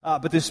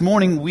But this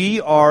morning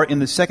we are in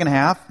the second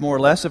half, more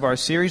or less, of our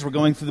series. We're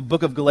going through the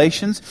book of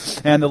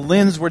Galatians, and the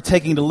lens we're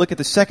taking to look at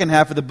the second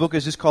half of the book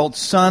is just called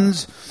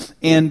Sons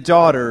and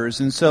Daughters.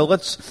 And so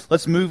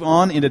let's move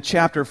on into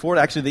chapter 4,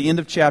 actually the end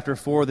of chapter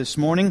 4 this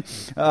morning.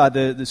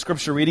 The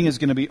scripture reading is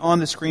going to be on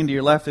the screen to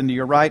your left and to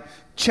your right.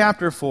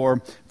 Chapter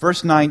 4,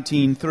 verse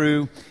 19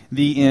 through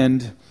the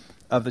end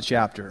of the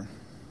chapter.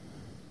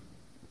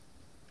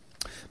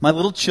 My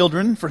little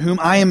children, for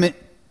whom I am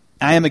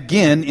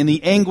again in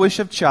the anguish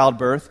of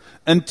childbirth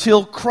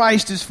until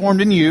Christ is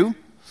formed in you.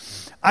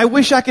 I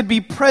wish I could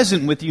be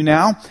present with you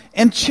now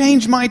and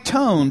change my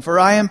tone, for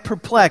I am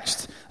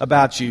perplexed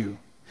about you.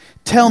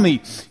 Tell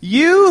me,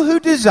 you who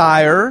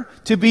desire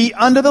to be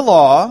under the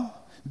law,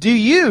 do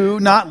you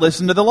not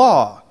listen to the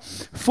law?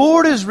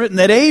 For it is written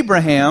that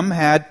Abraham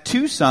had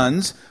two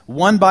sons,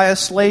 one by a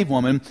slave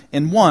woman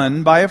and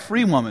one by a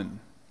free woman.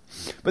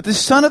 But the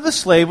son of the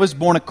slave was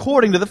born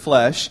according to the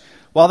flesh,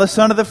 while the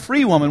son of the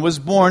free woman was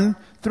born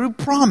through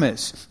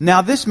promise.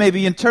 Now this may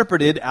be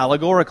interpreted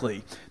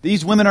allegorically.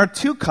 These women are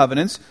two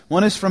covenants.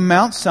 One is from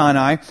Mount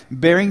Sinai,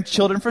 bearing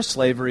children for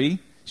slavery.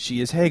 She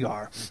is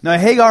Hagar. Now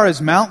Hagar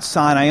is Mount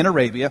Sinai in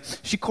Arabia.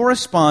 She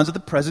corresponds with the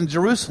present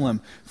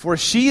Jerusalem, for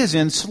she is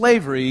in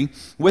slavery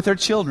with her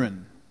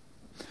children.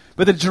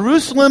 But the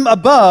Jerusalem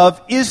above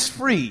is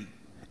free,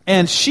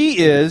 and she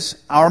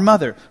is our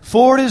mother.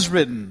 For it is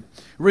written,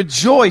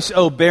 Rejoice,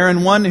 O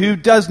barren one who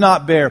does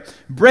not bear.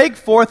 Break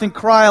forth and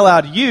cry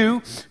aloud,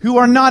 you who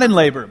are not in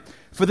labor.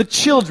 For the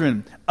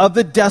children of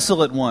the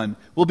desolate one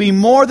will be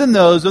more than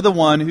those of the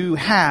one who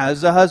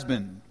has a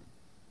husband.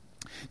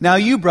 Now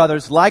you,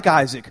 brothers, like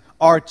Isaac,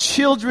 are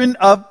children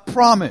of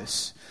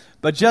promise.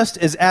 But just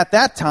as at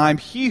that time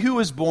he who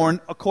was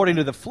born according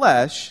to the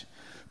flesh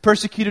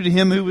persecuted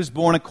him who was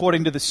born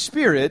according to the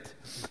Spirit,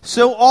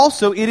 so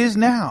also it is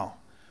now.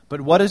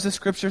 But what does the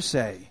Scripture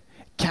say?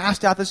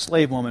 Cast out the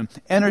slave woman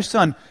and her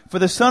son, for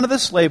the son of the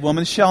slave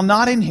woman shall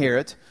not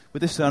inherit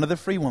with the son of the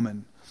free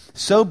woman.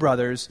 So,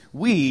 brothers,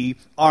 we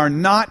are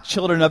not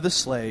children of the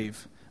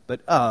slave,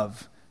 but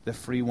of the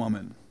free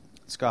woman.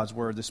 It's God's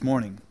word this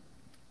morning.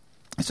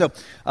 So,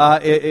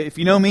 if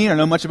you know me or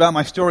know much about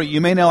my story, you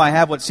may know I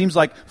have what seems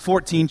like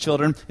 14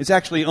 children. It's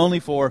actually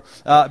only 4,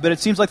 but it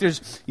seems like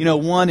there's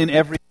one in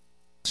every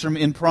classroom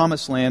in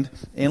Promised Land.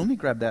 And let me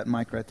grab that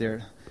mic right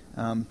there.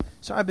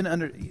 So I've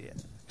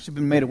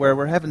been made aware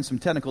we're having some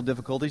technical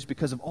difficulties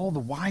because of all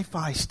the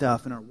Wi-Fi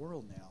stuff in our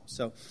world now.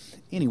 So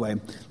anyway,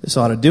 this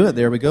ought to do it.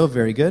 There we go.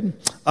 Very good.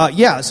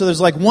 So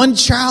there's like one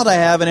child I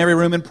have in every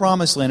room in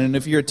Promised Land. And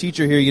if you're a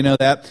teacher here, you know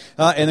that.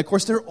 And of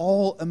course, they're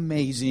all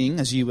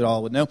amazing, as you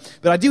all would know.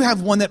 But I do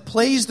have one that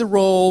plays the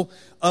role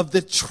of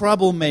the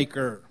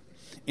troublemaker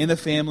in the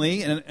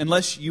family. And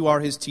unless you are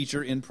his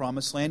teacher in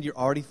Promised Land, you're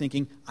already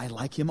thinking, I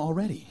like him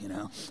already,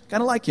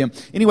 kind of like him.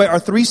 Anyway, our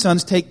 3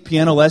 sons take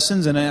piano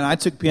lessons, and I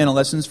took piano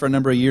lessons for a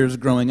number of years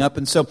growing up.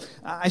 And so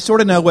I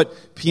sort of know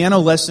what piano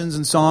lessons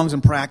and songs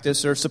and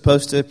practice are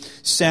supposed to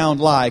sound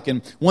like.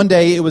 And one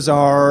day it was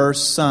our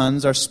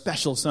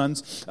special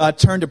sons,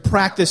 turn to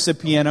practice the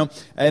piano.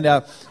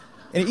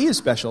 And he is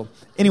special.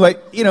 Anyway,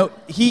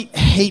 he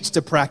hates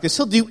to practice.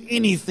 He'll do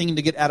anything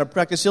to get out of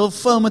practice. He'll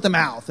foam at the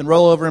mouth and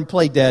roll over and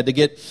play dead to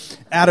get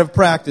out of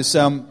practice.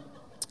 And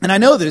I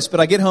know this, but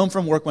I get home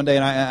from work one day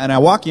and I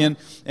walk in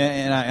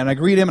and I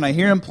greet him and I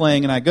hear him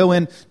playing and I go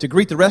in to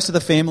greet the rest of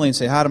the family and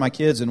say hi to my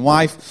kids and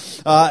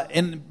wife.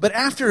 But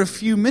after a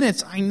few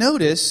minutes, I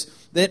notice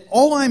that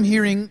all I'm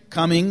hearing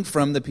coming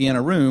from the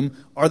piano room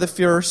are the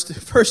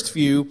first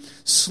few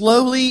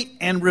slowly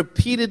and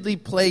repeatedly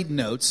played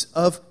notes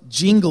of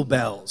Jingle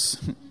Bells.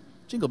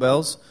 Jingle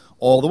Bells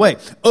all the way,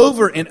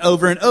 over and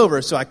over and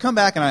over. So I come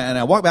back and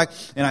I walk back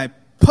and I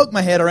poke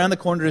my head around the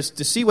corner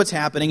to see what's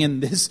happening,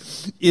 and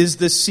this is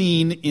the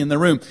scene in the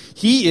room.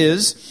 He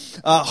is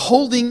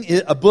holding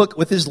a book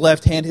with his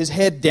left hand, his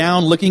head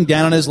down, looking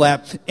down on his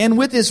lap, and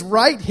with his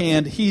right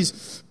hand,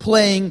 he's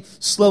playing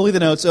slowly the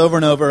notes over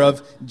and over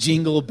of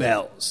Jingle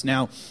Bells.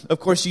 Now, of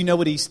course, you know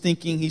what he's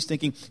thinking. He's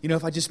thinking,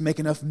 if I just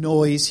make enough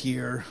noise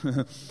here,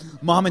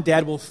 Mom and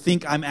Dad will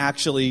think I'm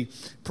actually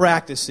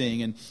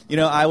practicing. And,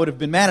 I would have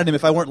been mad at him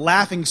if I weren't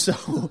laughing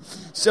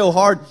so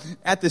hard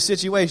at the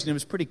situation. It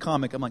was pretty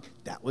comic. I'm like,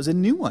 that was a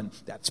new one.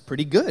 That's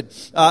pretty good.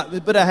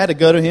 But I had to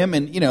go to him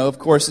and, of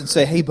course, and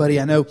say, hey,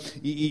 buddy, I know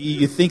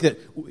you think that,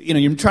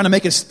 you're trying to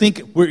make us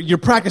think you're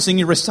practicing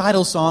your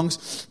recital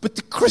songs, but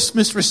the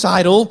Christmas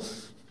recital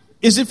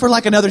isn't for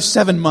like another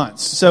 7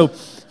 months. So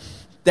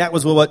that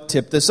was what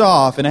tipped us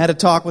off. And I had to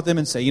talk with him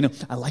and say,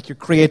 I like your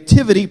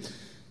creativity,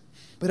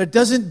 but it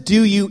doesn't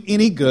do you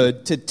any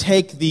good to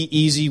take the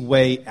easy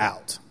way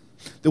out.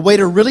 The way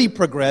to really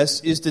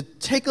progress is to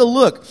take a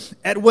look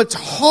at what's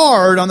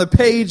hard on the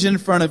page in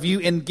front of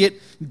you and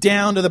get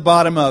down to the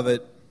bottom of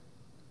it.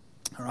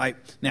 All right,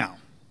 now,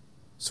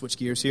 switch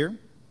gears here.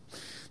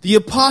 The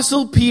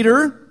Apostle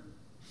Peter,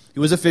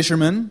 who was a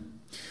fisherman,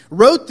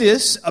 wrote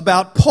this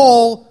about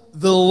Paul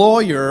the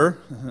lawyer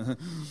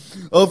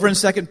over in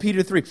 2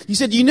 Peter 3. He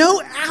said,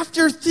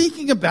 after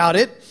thinking about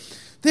it,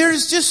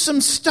 there's just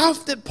some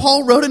stuff that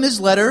Paul wrote in his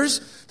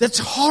letters that's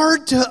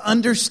hard to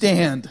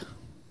understand.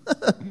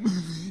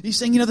 He's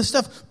saying, the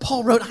stuff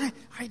Paul wrote,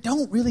 I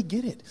don't really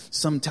get it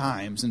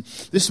sometimes. And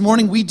this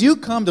morning we do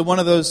come to one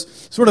of those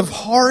sort of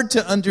hard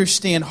to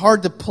understand,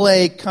 hard to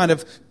play kind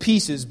of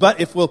pieces.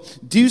 But if we'll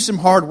do some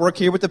hard work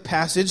here with the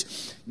passage,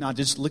 not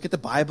just look at the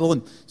Bible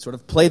and sort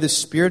of play the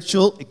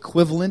spiritual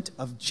equivalent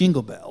of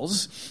Jingle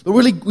Bells, but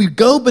really we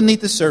go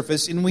beneath the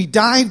surface and we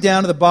dive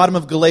down to the bottom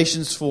of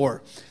Galatians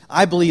 4.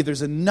 I believe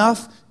there's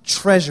enough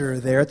treasure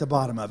there at the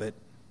bottom of it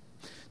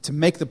to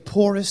make the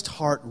poorest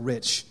heart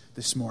rich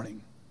this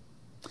morning.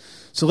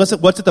 So what's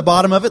at the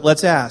bottom of it?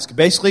 Let's ask.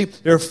 Basically,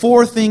 there are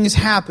 4 things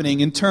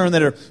happening in turn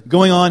that are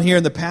going on here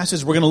in the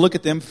passage. We're going to look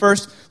at them.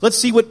 First, let's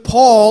see what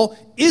Paul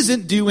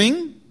isn't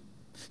doing.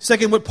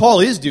 Second, what Paul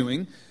is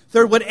doing.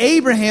 Third, what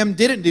Abraham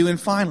didn't do. And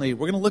finally,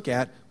 we're going to look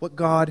at what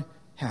God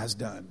has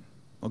done.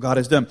 What God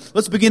has done.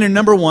 Let's begin in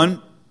number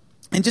 1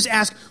 and just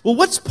ask, well,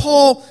 what's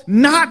Paul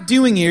not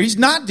doing here? He's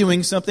not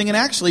doing something, and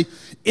actually,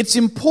 it's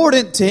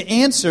important to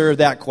answer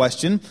that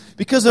question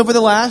because over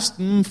the last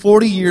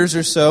 40 years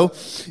or so,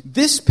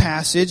 this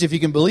passage, if you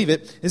can believe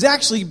it, has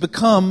actually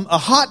become a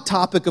hot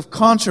topic of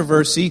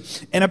controversy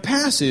and a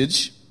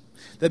passage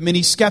that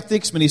many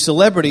skeptics, many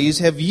celebrities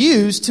have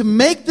used to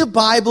make the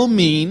Bible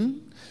mean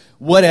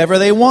whatever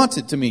they want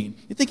it to mean.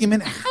 You're thinking, man,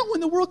 how in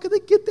the world could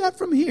they get that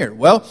from here?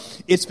 Well,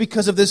 it's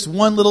because of this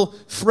one little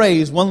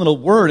phrase, one little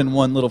word in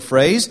one little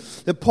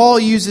phrase that Paul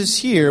uses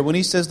here when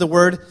he says the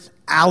word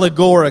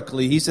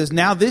allegorically. He says,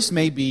 now this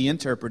may be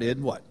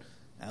interpreted, what?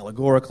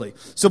 Allegorically.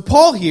 So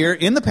Paul here,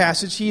 in the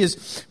passage, he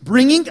is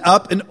bringing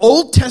up an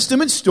Old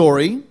Testament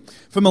story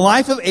from the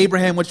life of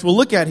Abraham, which we'll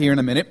look at here in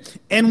a minute.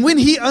 And when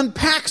he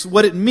unpacks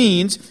what it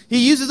means,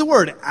 he uses the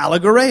word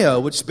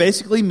allegoreo, which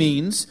basically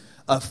means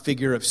a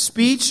figure of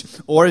speech,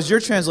 or as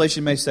your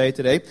translation may say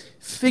today,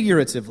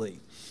 figuratively.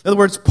 In other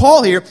words,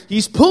 Paul here,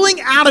 he's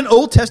pulling out an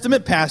Old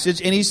Testament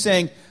passage and he's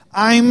saying,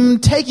 I'm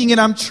taking it,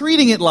 I'm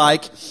treating it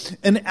like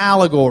an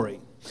allegory,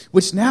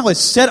 which now has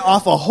set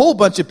off a whole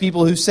bunch of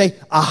people who say,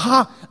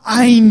 aha,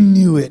 I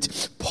knew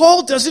it.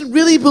 Paul doesn't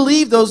really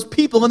believe those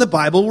people in the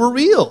Bible were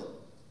real.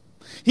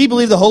 He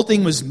believed the whole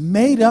thing was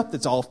made up,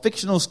 that's all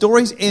fictional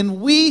stories, and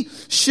we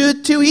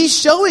should too. He's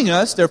showing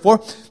us,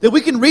 therefore, that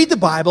we can read the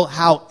Bible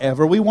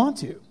however we want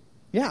to.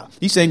 Yeah,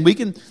 he's saying we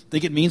can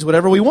think it means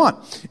whatever we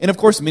want. And of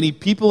course, many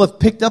people have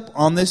picked up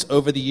on this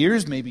over the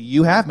years. Maybe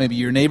you have, maybe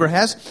your neighbor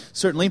has.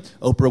 Certainly,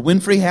 Oprah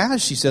Winfrey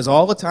has. She says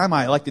all the time,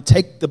 I like to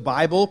take the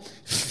Bible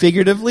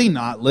figuratively,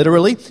 not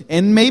literally.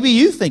 And maybe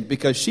you think,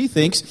 because she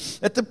thinks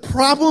that the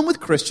problem with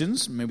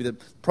Christians, maybe the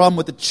problem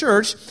with the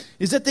church,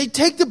 is that they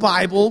take the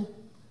Bible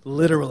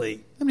literally.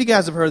 How many of you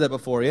guys have heard that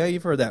before? Yeah,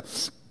 you've heard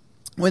that.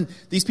 When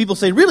these people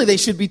say, really, they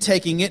should be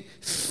taking it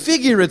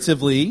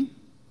figuratively,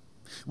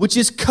 which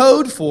is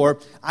code for,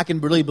 I can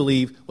really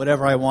believe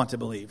whatever I want to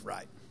believe,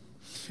 right?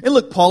 And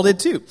look, Paul did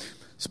too.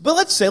 But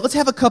let's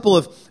have a couple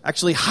of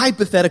actually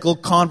hypothetical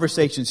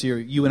conversations here,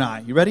 you and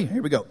I. You ready?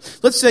 Here we go.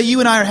 Let's say you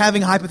and I are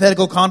having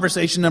hypothetical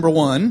conversation number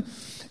 1,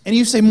 and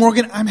you say,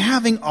 Morgan, I'm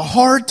having a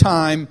hard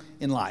time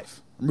in life.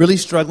 I'm really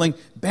struggling.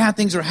 Bad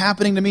things are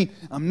happening to me.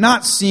 I'm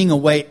not seeing a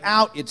way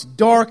out. It's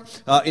dark.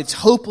 It's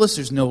hopeless.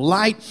 There's no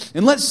light.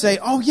 And let's say,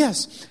 oh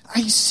yes,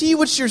 I see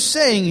what you're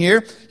saying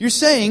here. You're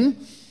saying,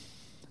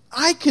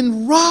 I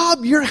can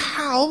rob your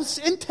house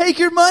and take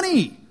your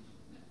money.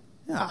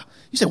 Yeah.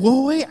 You say,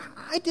 well, wait,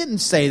 I didn't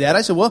say that.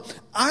 I said, well,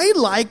 I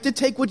like to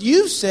take what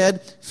you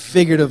said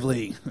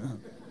figuratively.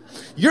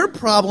 Your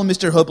problem,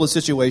 Mr. Hopeless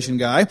Situation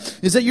guy,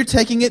 is that you're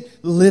taking it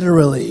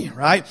literally,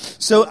 right?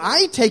 So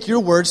I take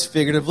your words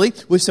figuratively,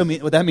 which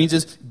what that means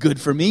is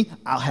good for me.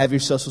 I'll have your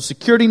social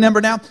security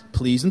number now.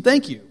 Please and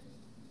thank you.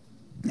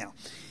 Now,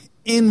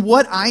 in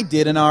what I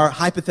did in our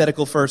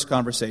hypothetical first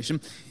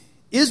conversation,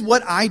 is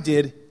what I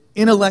did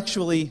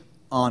intellectually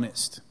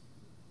honest?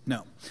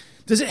 No.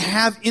 Does it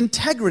have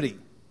integrity?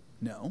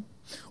 No.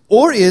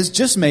 Or is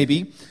just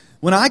maybe,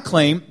 when I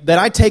claim that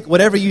I take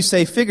whatever you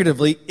say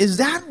figuratively, is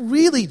that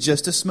really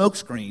just a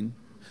smokescreen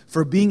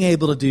for being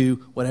able to do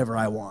whatever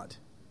I want?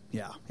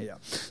 Yeah.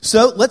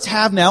 So let's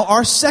have now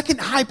our second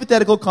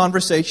hypothetical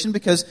conversation,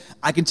 because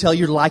I can tell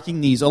you're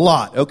liking these a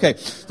lot. Okay,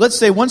 let's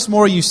say once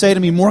more you say to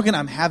me, Morgan,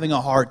 I'm having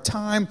a hard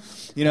time.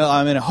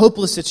 I'm in a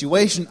hopeless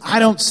situation. I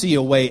don't see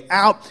a way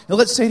out. Now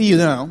let's say to you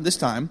now, this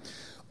time,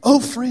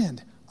 oh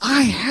friend,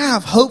 I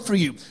have hope for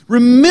you.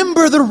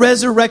 Remember the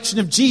resurrection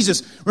of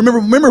Jesus.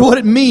 Remember what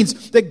it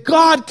means that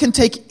God can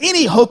take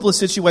any hopeless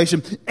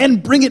situation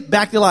and bring it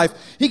back to life.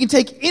 He can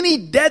take any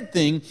dead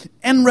thing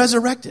and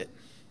resurrect it.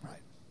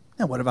 Right.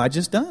 Now, what have I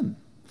just done?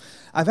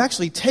 I've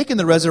actually taken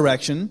the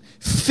resurrection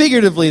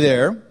figuratively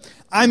there.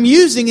 I'm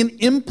using an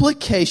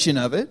implication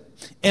of it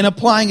and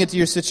applying it to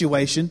your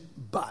situation.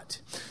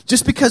 But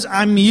just because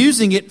I'm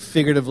using it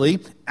figuratively,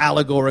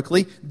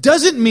 allegorically,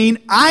 doesn't mean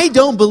I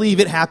don't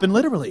believe it happened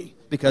literally.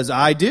 Because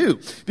I do.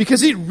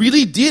 Because it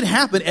really did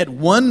happen at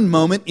one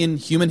moment in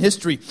human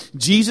history.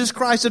 Jesus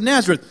Christ of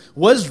Nazareth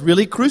was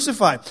really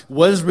crucified,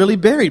 was really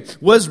buried,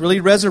 was really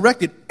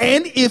resurrected.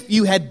 And if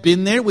you had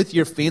been there with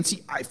your fancy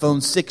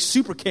iPhone 6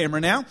 super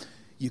camera now,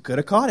 you could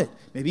have caught it.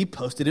 Maybe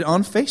posted it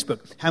on Facebook.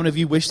 How many of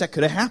you wish that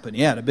could have happened?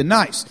 Yeah, it'd have been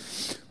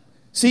nice.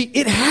 See,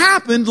 it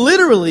happened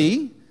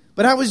literally,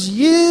 but I was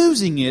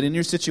using it in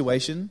your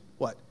situation,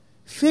 what?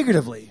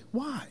 Figuratively.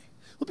 Why?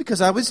 Well,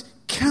 because I was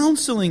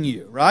counseling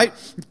you, right?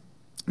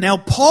 Now,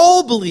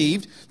 Paul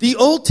believed the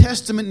Old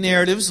Testament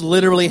narratives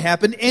literally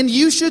happened, and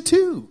you should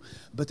too.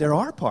 But there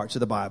are parts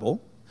of the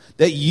Bible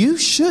that you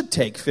should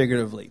take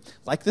figuratively,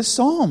 like the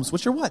Psalms,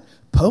 which are what?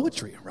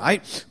 Poetry,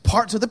 right?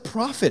 Parts of the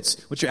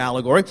prophets, which are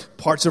allegory,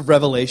 parts of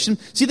Revelation.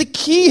 See, the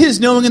key is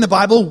knowing in the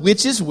Bible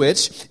which is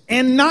which,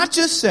 and not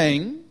just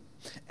saying,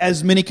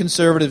 as many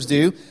conservatives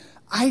do,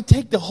 I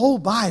take the whole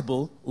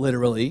Bible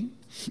literally.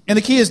 And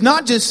the key is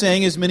not just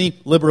saying, as many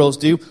liberals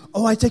do,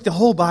 oh, I take the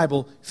whole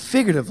Bible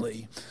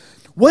figuratively.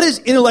 What is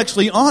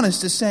intellectually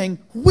honest is saying,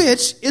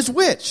 which is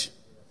which?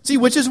 See,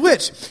 which is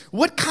which?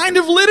 What kind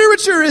of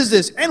literature is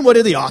this? And what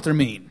did the author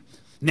mean?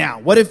 Now,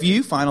 what if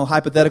you, final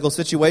hypothetical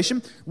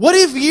situation, what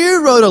if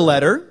you wrote a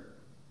letter,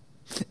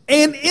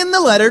 and in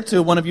the letter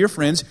to one of your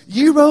friends,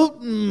 you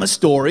wrote a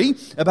story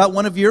about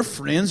one of your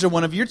friends or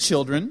one of your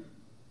children,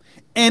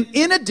 and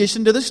in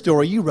addition to the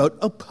story, you wrote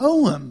a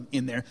poem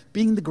in there,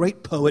 being the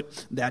great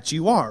poet that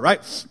you are, right?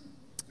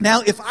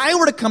 Now, if I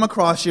were to come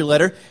across your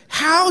letter,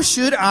 how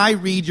should I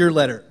read your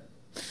letter?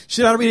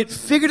 Should I read it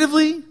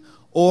figuratively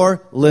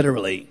or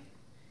literally?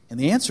 And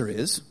the answer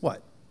is,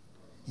 what?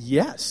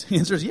 Yes. The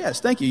answer is yes.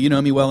 Thank you. You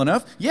know me well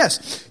enough.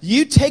 Yes.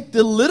 You take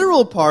the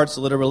literal parts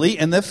literally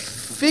and the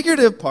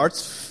figurative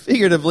parts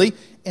figuratively,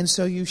 and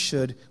so you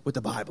should with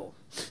the Bible.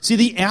 See,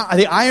 the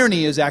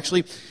irony is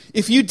actually,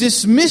 if you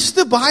dismiss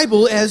the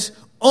Bible as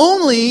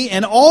only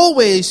and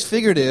always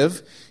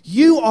figurative,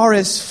 you are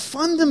as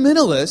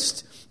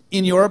fundamentalist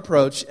in your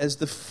approach as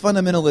the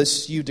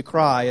fundamentalists you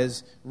decry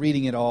as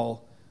reading it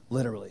all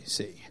literally.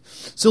 See?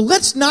 So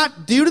let's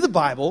not do to the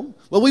Bible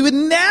what we would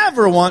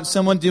never want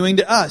someone doing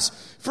to us.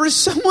 For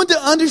someone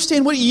to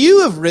understand what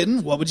you have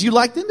written, what would you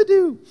like them to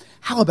do?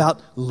 How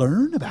about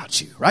learn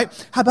about you,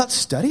 right? How about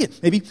study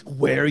it? Maybe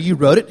where you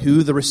wrote it,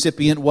 who the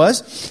recipient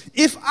was.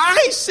 If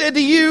I said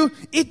to you,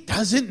 it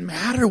doesn't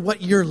matter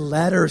what your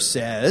letter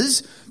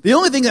says, the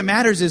only thing that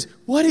matters is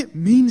what it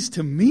means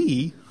to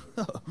me.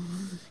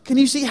 Can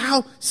you see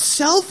how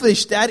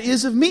selfish that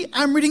is of me?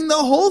 I'm reading the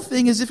whole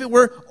thing as if it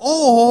were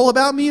all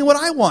about me and what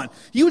I want.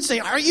 You would say,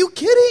 are you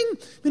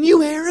kidding? And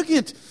you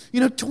arrogant,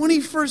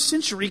 21st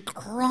century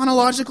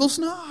chronological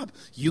snob.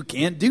 You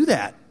can't do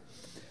that.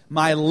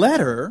 My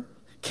letter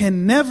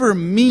can never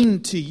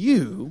mean to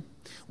you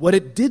what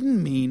it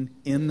didn't mean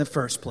in the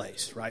first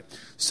place, right?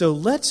 So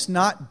let's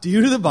not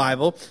do to the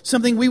Bible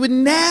something we would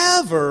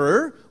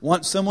never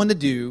want someone to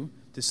do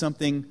to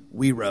something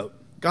we wrote.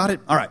 Got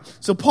it? All right.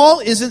 So Paul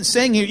isn't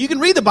saying here, you can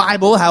read the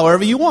Bible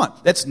however you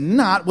want. That's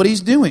not what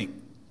he's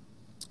doing.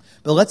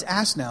 But let's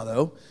ask now,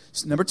 though,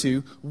 number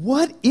 2,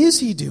 what is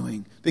he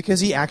doing?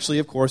 Because he actually,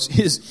 of course,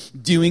 is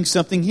doing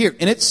something here.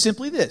 And it's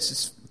simply this.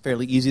 It's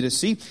fairly easy to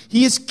see.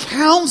 He is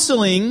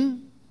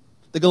counseling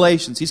the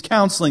Galatians. He's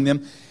counseling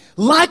them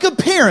like a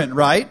parent,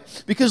 right?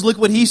 Because look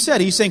what he said.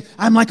 He's saying,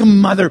 I'm like a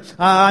mother.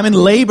 I'm in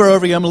labor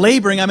over you. I'm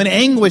laboring. I'm in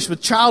anguish with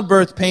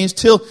childbirth pains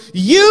till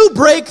you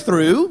break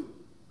through.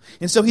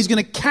 And so he's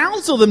going to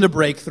counsel them to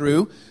break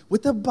through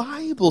with the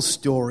Bible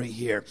story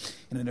here.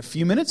 And in a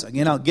few minutes,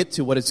 again, I'll get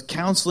to what his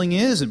counseling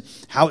is and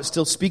how it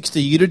still speaks to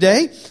you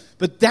today.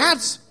 But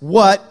that's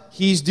what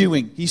he's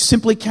doing. He's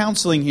simply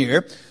counseling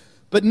here.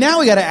 But now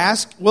we got to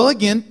ask, well,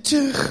 again,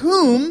 to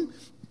whom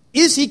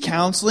is he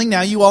counseling?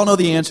 Now, you all know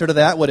the answer to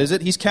that. What is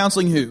it? He's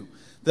counseling who?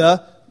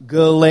 The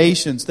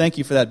Galatians. Thank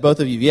you for that,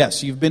 both of you.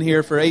 Yes, you've been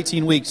here for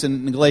 18 weeks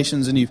in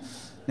Galatians, and you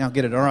now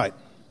get it. All right.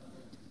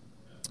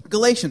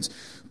 Galatians.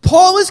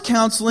 Paul is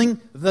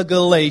counseling the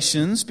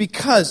Galatians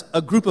because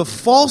a group of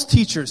false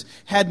teachers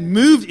had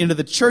moved into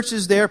the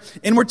churches there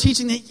and were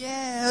teaching that,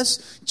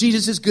 yes,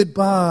 Jesus is good,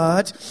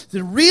 but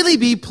to really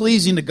be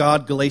pleasing to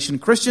God, Galatian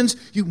Christians,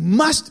 you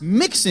must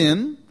mix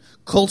in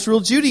cultural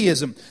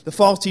Judaism. The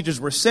false teachers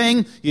were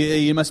saying,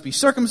 you must be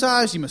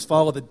circumcised, you must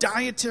follow the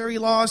dietary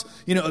laws,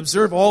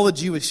 observe all the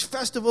Jewish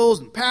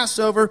festivals and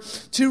Passover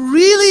to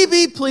really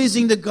be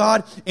pleasing to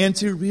God and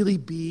to really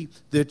be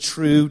the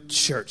true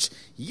church.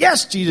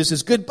 Yes, Jesus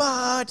is good,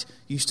 but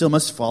you still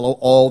must follow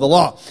all the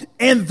law.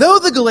 And though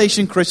the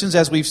Galatian Christians,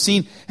 as we've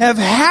seen, have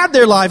had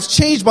their lives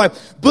changed by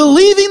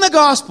believing the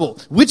gospel,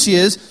 which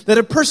is that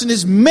a person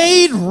is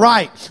made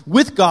right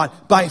with God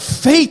by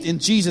faith in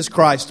Jesus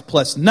Christ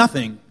plus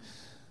nothing,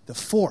 the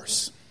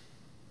force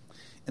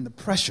and the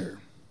pressure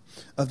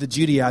of the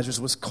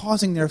Judaizers was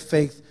causing their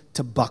faith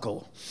to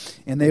buckle.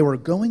 And they were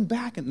going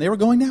back and they were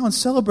going now and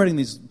celebrating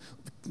these,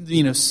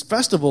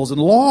 festivals and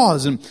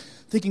laws and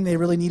thinking they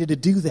really needed to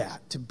do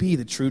that to be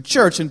the true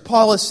church. And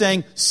Paul is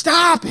saying,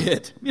 stop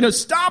it.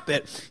 Stop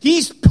it.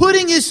 He's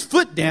putting his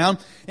foot down,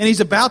 and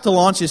he's about to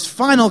launch his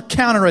final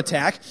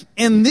counterattack.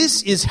 And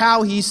this is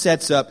how he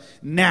sets up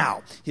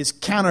now his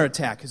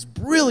counterattack, his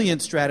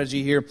brilliant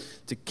strategy here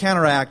to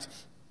counteract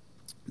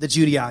the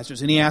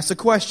Judaizers. And he asks a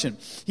question.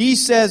 He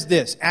says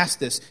this, ask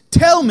this,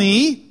 tell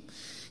me,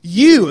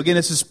 you, again,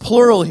 this is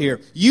plural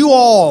here, you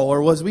all,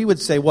 or as we would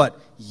say, what?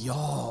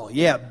 Y'all.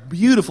 Yeah,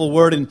 beautiful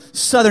word in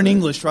Southern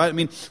English, right?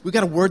 We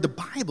got a word the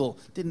Bible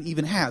didn't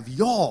even have.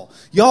 Y'all.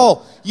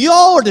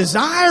 Y'all are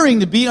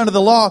desiring to be under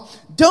the law.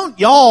 Don't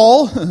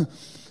y'all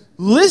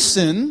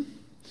listen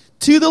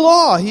to the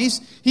law. He's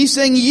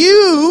saying,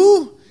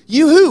 you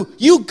who?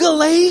 You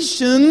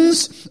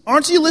Galatians,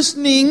 aren't you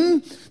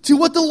listening to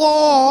what the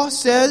law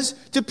says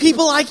to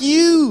people like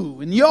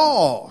you and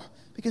y'all?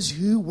 Because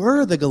who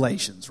were the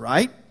Galatians,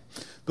 right?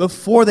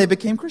 Before they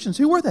became Christians,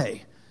 who were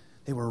they?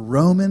 They were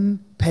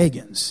Roman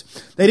pagans.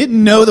 They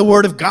didn't know the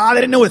Word of God.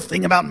 They didn't know a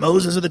thing about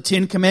Moses or the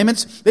Ten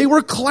Commandments. They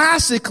were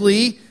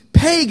classically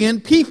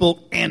pagan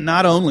people. And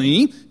not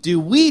only do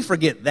we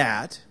forget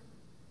that,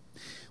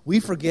 we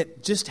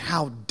forget just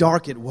how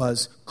dark it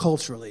was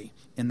culturally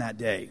in that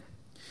day.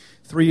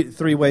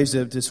 Three ways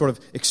to sort of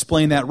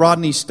explain that.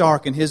 Rodney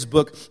Stark, in his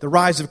book, The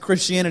Rise of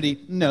Christianity,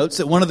 notes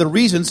that one of the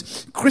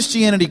reasons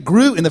Christianity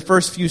grew in the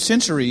first few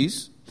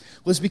centuries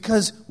was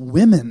because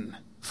women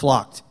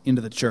flocked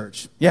into the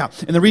church. Yeah,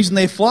 and the reason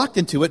they flocked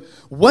into it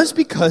was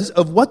because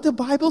of what the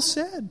Bible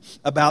said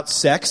about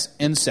sex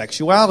and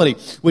sexuality,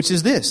 which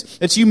is this,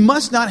 that you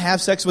must not have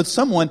sex with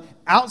someone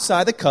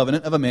outside the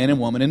covenant of a man and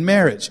woman in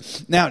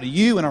marriage. Now, to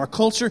you in our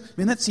culture,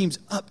 that seems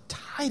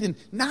uptight and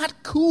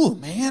not cool,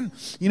 man.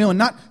 And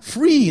not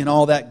free and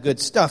all that good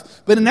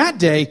stuff. But in that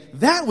day,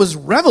 that was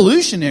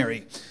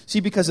revolutionary. See,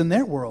 because in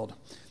their world,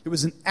 there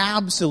was an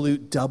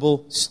absolute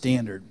double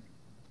standard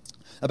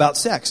about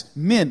sex.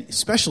 Men,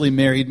 especially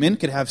married men,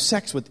 could have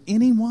sex with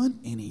anyone,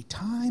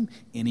 anytime,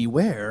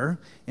 anywhere,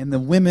 and the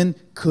women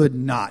could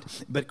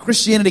not. But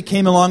Christianity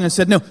came along and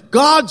said, no,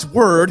 God's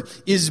word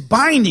is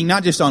binding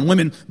not just on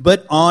women,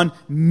 but on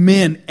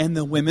men. And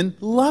the women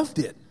loved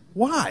it.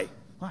 Why?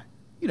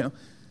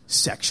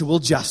 Sexual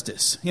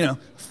justice.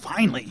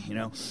 Finally.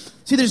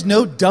 See, there's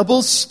no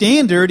double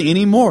standard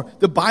anymore.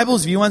 The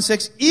Bible's view on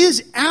sex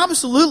is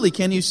absolutely,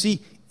 can you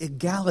see,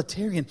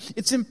 egalitarian.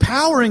 It's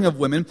empowering of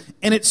women,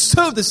 and it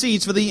sowed the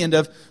seeds for the end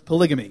of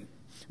polygamy.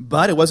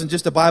 But it wasn't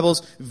just the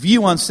Bible's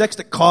view on sex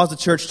that caused the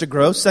church to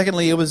grow.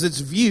 Secondly, it was its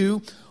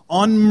view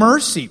on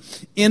mercy.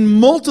 In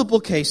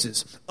multiple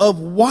cases of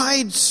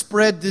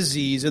widespread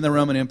disease in the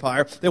Roman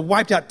Empire that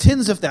wiped out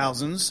tens of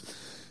thousands,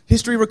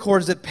 history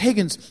records that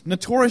pagans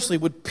notoriously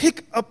would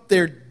pick up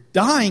their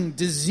dying,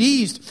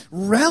 diseased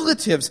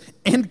relatives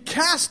and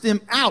cast them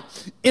out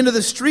into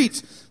the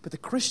streets. But the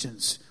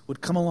Christians would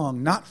come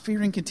along, not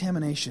fearing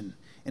contamination,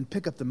 and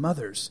pick up the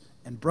mothers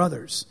and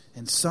brothers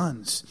and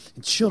sons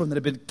and children that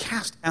had been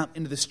cast out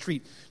into the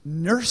street,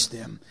 nurse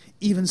them,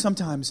 even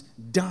sometimes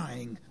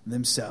dying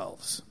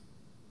themselves.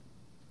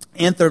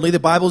 And thirdly, the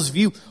Bible's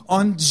view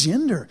on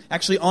gender,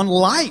 actually on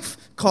life,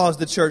 caused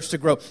the church to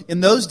grow.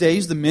 In those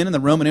days, the men in the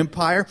Roman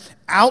Empire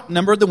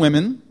outnumbered the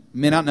women.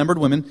 Men outnumbered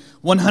women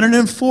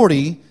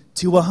 140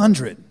 to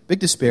 100. Big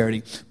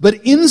disparity. But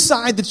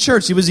inside the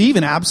church, it was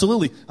even,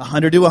 absolutely,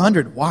 100 to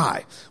 100.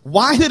 Why?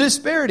 Why the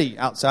disparity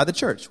outside the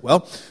church?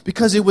 Well,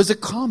 because it was a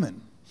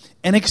common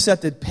and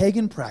accepted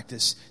pagan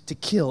practice to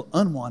kill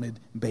unwanted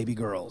baby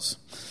girls.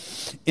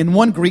 In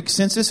one Greek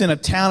census in a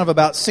town of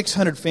about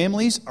 600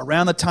 families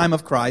around the time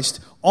of Christ,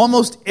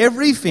 almost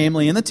every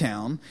family in the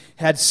town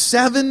had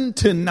 7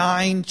 to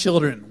 9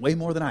 children. Way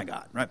more than I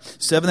got, right?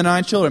 7 to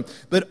 9 children.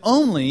 But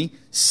only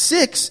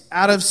 6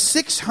 out of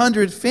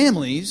 600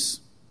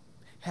 families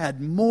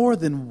had more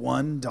than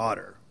one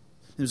daughter.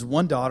 There's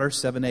one daughter,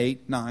 7,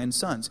 8, 9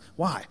 sons.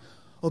 Why?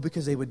 Oh,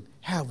 because they would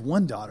have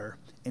one daughter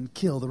and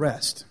kill the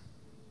rest.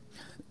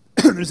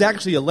 There's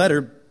actually a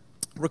letter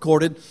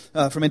recorded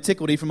from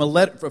antiquity from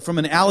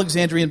an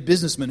Alexandrian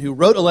businessman who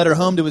wrote a letter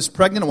home to his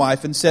pregnant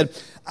wife and said,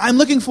 I'm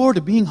looking forward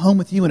to being home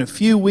with you in a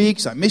few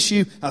weeks. I miss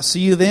you. I'll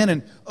see you then.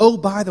 And oh,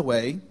 by the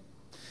way,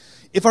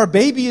 if our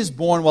baby is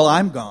born while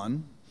I'm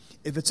gone,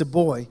 if it's a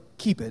boy,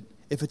 keep it.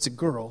 If it's a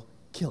girl,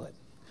 kill it.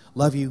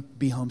 Love you.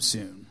 Be home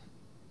soon.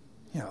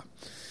 Yeah.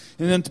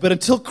 But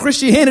until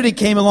Christianity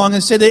came along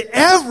and said that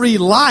every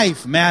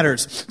life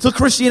matters, until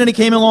Christianity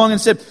came along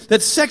and said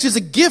that sex is a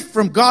gift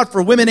from God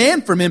for women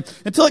and for men,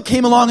 until it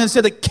came along and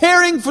said that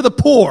caring for the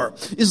poor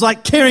is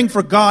like caring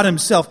for God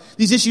himself.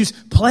 These issues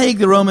plague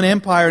the Roman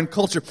Empire and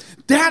culture.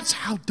 That's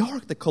how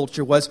dark the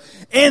culture was.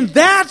 And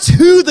that's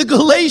who the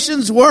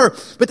Galatians were.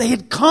 But they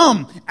had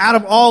come out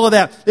of all of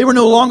that. They were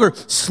no longer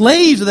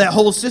slaves of that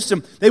whole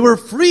system. They were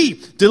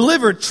free,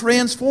 delivered,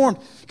 transformed.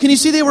 Can you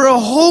see they were a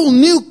whole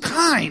new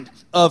kind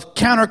of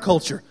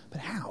counterculture?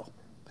 But how?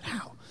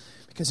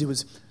 Because it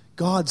was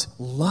God's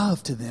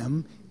love to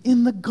them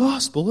in the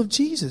gospel of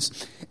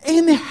Jesus.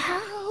 And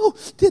how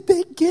did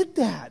they get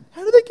that?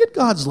 How did they get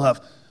God's love?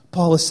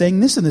 Paul is saying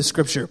this in this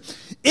scripture.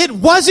 It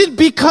wasn't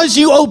because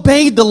you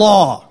obeyed the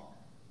law.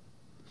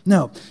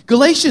 No.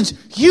 Galatians,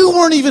 you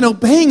weren't even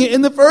obeying it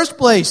in the first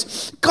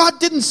place. God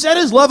didn't set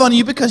his love on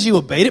you because you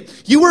obeyed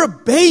it. You were a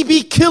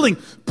baby killing,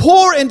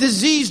 poor and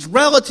diseased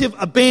relative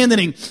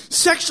abandoning,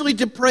 sexually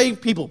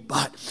depraved people.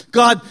 But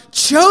God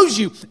chose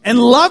you and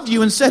loved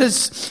you and set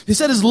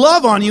his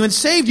love on you and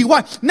saved you.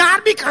 Why?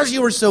 Not because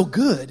you were so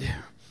good.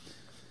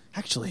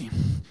 Actually,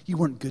 you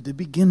weren't good to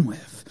begin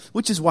with.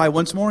 Which is why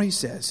once more he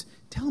says,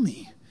 tell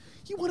me,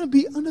 you want to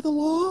be under the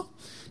law?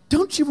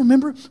 Don't you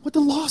remember what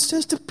the law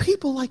says to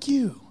people like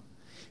you?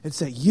 It's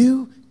that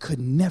you could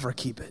never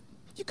keep it.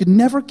 You could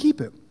never keep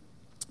it.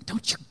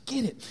 Don't you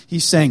get it?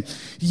 He's saying,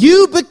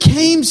 you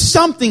became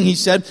something, he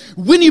said,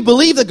 when you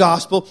believe the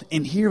gospel.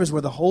 And here is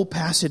where the whole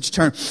passage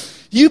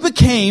turns. You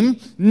became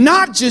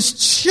not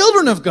just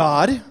children of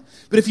God,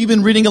 but if you've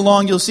been reading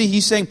along, you'll see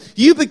he's saying,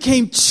 you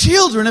became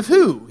children of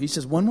who? He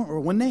says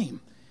one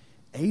name.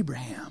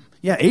 Abraham.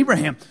 Yeah,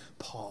 Abraham.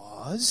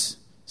 Pause.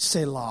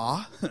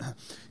 Selah.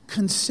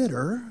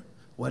 Consider,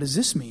 what does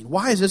this mean?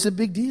 Why is this a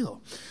big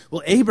deal?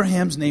 Well,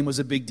 Abraham's name was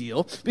a big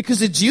deal because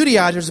the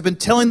Judaizers have been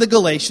telling the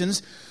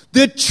Galatians,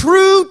 the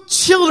true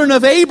children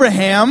of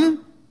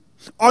Abraham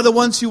are the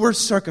ones who were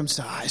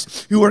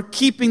circumcised, who are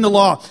keeping the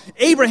law.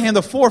 Abraham,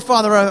 the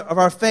forefather of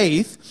our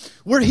faith,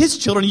 we're his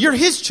children. You're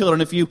his children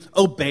if you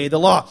obey the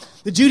law.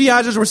 The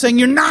Judaizers were saying,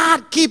 you're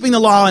not keeping the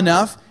law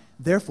enough,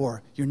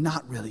 therefore you're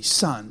not really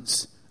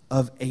sons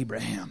of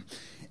Abraham.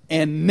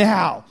 And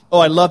now,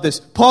 I love this.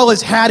 Paul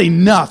has had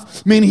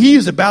enough. I mean, he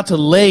is about to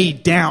lay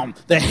down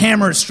the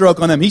hammer stroke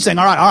on them. He's saying,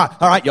 all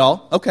right,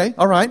 y'all. Okay,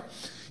 all right.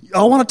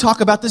 Y'all want to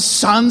talk about the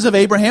sons of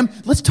Abraham?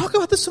 Let's talk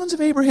about the sons of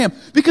Abraham.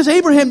 Because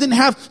Abraham didn't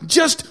have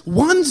just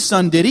one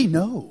son, did he?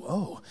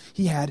 No.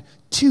 He had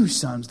two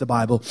sons, the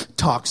Bible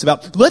talks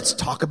about. Let's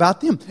talk about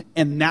them.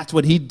 And that's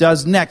what he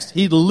does next.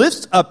 He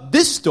lifts up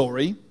this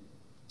story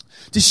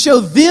to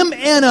show them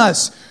and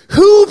us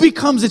who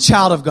becomes a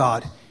child of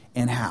God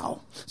and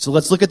how. So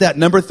let's look at that.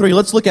 Number 3,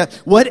 let's look at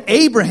what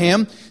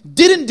Abraham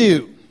didn't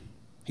do.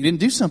 He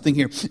didn't do something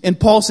here. And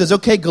Paul says,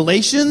 okay,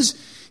 Galatians,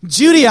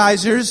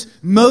 Judaizers,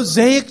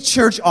 Mosaic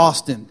Church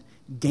Austin,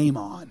 game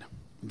on.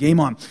 Game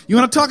on. You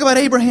want to talk about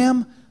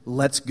Abraham?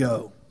 Let's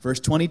go. Verse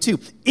 22.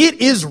 It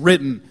is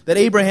written that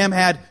Abraham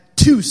had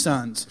 2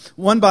 sons,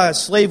 one by a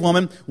slave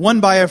woman,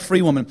 one by a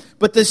free woman.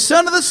 But the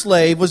son of the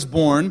slave was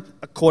born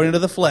according to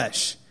the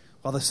flesh,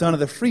 while the son of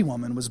the free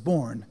woman was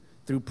born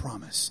through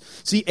promise.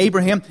 See,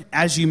 Abraham,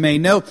 as you may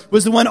know,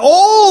 was the one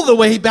all the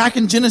way back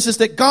in Genesis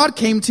that God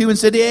came to and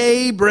said,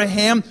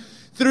 Abraham,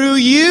 through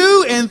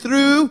you and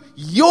through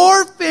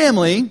your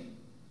family,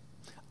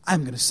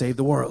 I'm going to save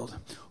the world.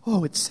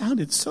 Oh, it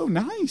sounded so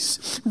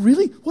nice.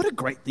 Really? What a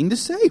great thing to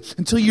say.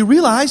 Until you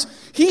realize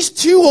he's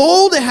too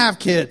old to have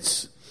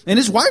kids. And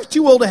his wife's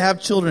too old to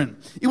have children.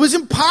 It was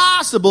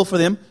impossible for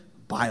them,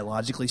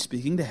 biologically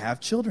speaking, to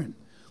have children.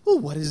 Well,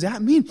 what does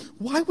that mean?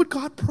 Why would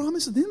God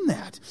promise them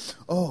that?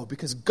 Oh,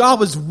 because God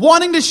was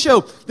wanting to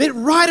show that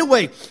right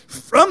away,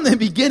 from the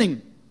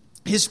beginning,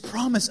 his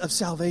promise of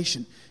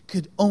salvation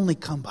could only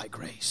come by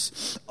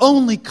grace.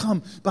 Only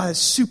come by a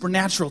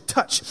supernatural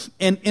touch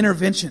and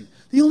intervention.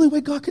 The only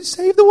way God could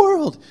save the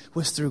world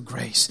was through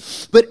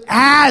grace. But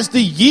as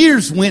the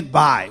years went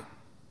by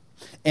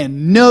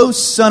and no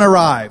son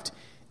arrived,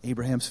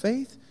 Abraham's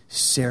faith,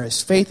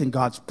 Sarah's faith in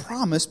God's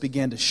promise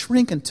began to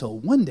shrink until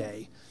one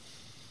day,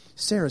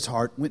 Sarah's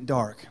heart went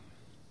dark.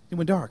 It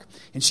went dark.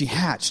 And she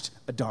hatched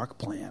a dark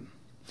plan.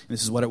 And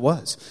this is what it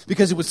was.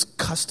 Because it was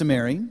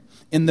customary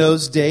in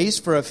those days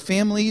for a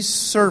family's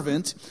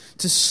servant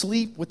to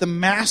sleep with the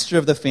master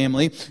of the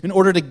family in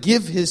order to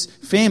give his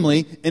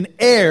family an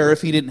heir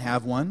if he didn't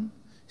have one.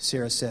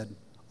 Sarah said,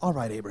 all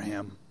right,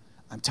 Abraham,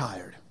 I'm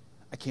tired.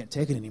 I can't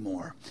take it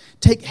anymore.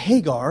 Take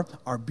Hagar,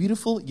 our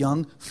beautiful,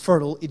 young,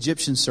 fertile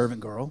Egyptian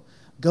servant girl,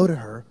 go to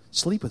her,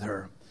 sleep with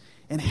her,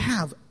 and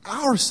have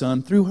our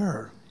son through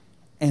her.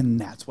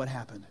 And that's what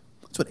happened.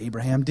 That's what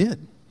Abraham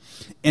did.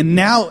 And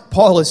now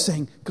Paul is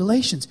saying,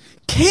 Galatians,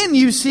 can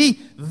you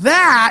see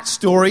that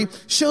story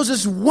shows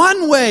us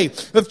one way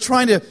of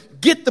trying to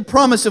get the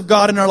promise of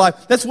God in our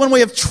life. That's one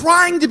way of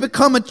trying to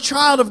become a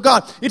child of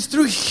God. It's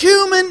through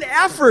human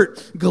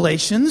effort,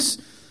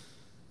 Galatians.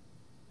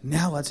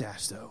 Now let's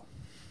ask, though,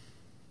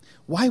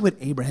 why would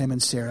Abraham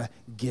and Sarah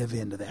give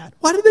in to that?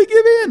 Why did they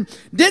give in?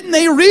 Didn't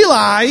they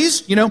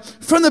realize,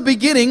 from the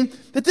beginning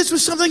that this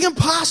was something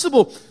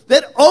impossible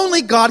that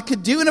only God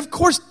could do? And of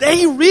course,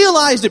 they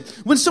realized it.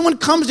 When someone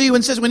comes to you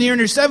and says, when you're in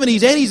your 70s,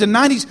 80s, and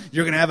 90s,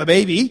 you're going to have a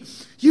baby,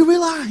 you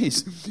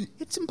realize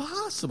it's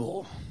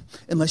impossible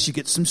unless you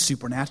get some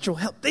supernatural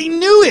help. They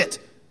knew it.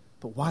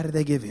 But why did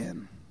they give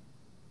in?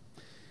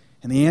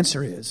 And the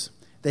answer is,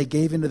 they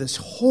gave into this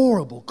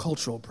horrible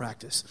cultural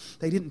practice.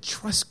 They didn't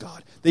trust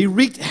God. They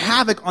wreaked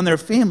havoc on their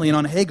family and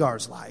on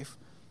Hagar's life.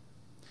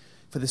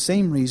 For the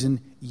same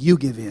reason, you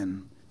give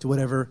in to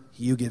whatever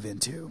you give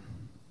into.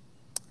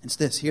 It's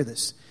this, hear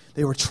this.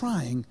 They were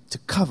trying to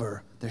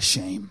cover their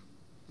shame.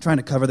 trying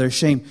to cover their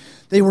shame.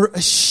 They were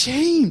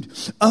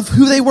ashamed of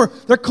who they were.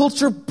 Their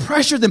culture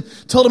pressured them,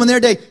 told them in their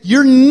day,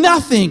 you're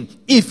nothing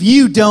if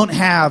you don't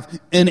have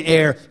an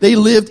heir. They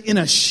lived in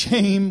a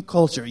shame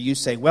culture. You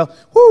say, well,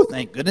 whoo,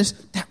 thank goodness,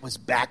 that was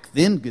back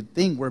then. Good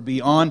thing we're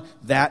beyond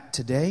that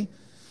today.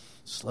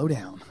 Slow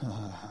down.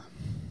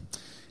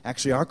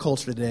 Actually, our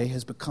culture today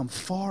has become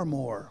far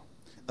more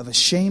of a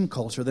shame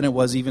culture than it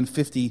was even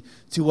 50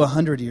 to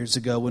 100 years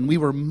ago, when we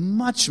were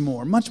much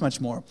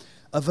more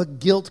of a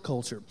guilt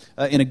culture.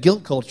 In a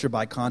guilt culture,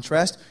 by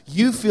contrast,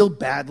 you feel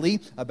badly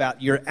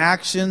about your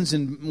actions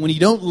and when you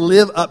don't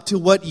live up to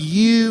what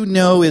you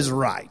know is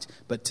right.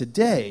 But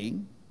today,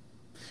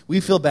 we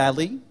feel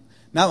badly,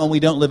 not when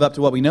we don't live up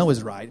to what we know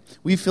is right.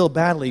 We feel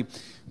badly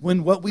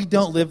when what we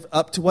don't live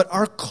up to what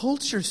our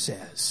culture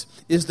says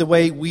is the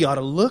way we ought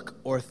to look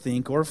or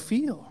think or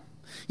feel.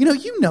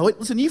 You know it.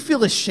 Listen, you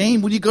feel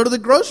ashamed when you go to the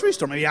grocery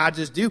store. Maybe I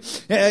just do.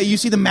 You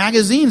see the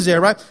magazines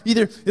there, right?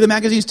 Either the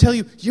magazines tell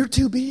you, you're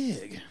too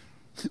big,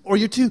 or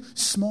you're too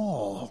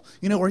small,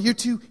 or you're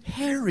too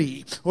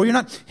hairy, or you're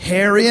not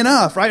hairy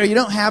enough, right? Or you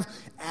don't have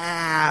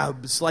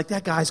abs, like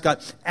that guy's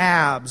got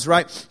abs,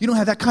 right? You don't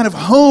have that kind of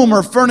home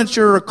or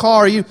furniture or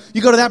car. You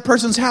go to that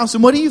person's house,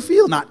 and what do you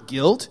feel? Not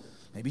guilt.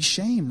 Maybe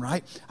shame,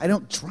 right? I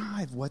don't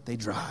drive what they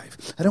drive.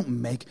 I don't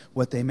make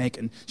what they make.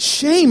 And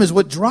shame is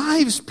what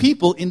drives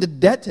people into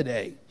debt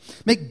today.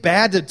 Make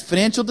bad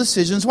financial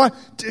decisions. Why?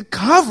 To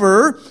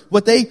cover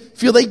what they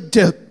feel they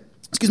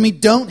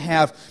don't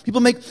have.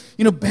 People make,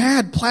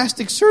 bad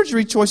plastic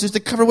surgery choices to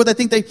cover what they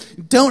think they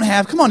don't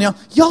have. Come on, y'all.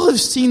 Y'all have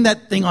seen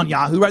that thing on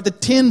Yahoo, right? The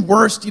 10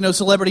 worst,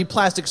 celebrity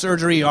plastic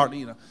surgery.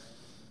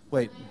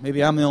 Wait,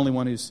 maybe I'm the only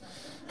one who's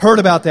heard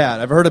about that.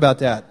 I've heard about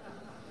that.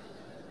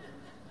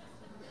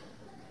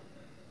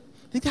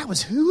 I think that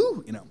was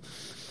who,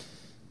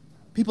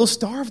 People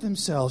starve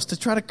themselves to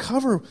try to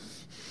cover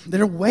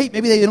their weight.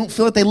 Maybe they don't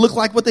feel that they look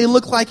like what they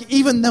look like,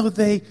 even though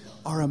they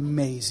are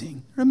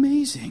amazing. They're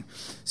amazing.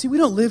 See, we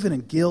don't live in a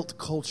guilt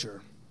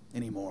culture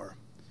anymore.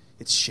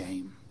 It's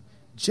shame.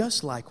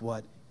 Just like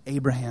what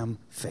Abraham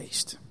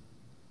faced.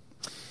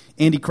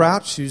 Andy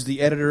Crouch, who's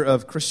the editor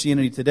of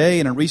Christianity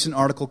Today, in a recent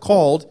article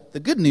called The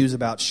Good News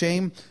About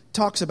Shame,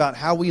 talks about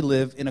how we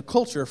live in a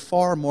culture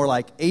far more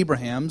like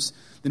Abraham's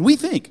than we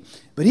think.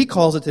 But he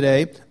calls it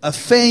today a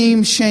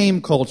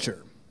fame-shame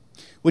culture,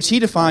 which he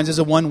defines as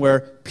a one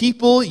where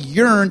people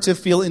yearn to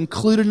feel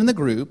included in the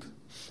group,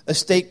 a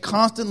state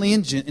constantly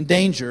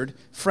endangered,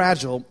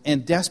 fragile,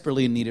 and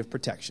desperately in need of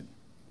protection.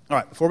 All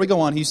right, before we go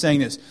on, he's saying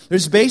this.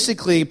 There's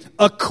basically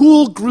a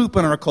cool group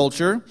in our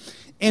culture,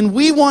 and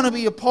we want to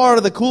be a part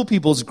of the cool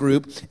people's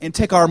group and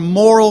take our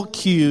moral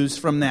cues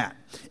from that.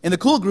 And the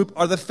cool group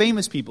are the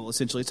famous people,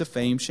 essentially. It's a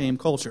fame-shame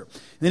culture.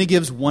 And then he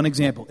gives one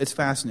example. It's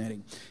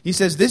fascinating. He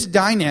says this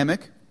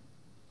dynamic,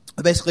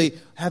 basically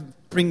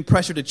bring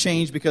pressure to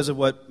change because of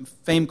what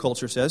fame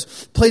culture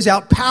says, plays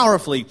out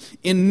powerfully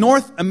in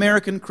North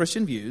American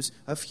Christian views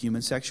of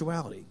human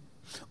sexuality.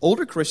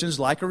 Older Christians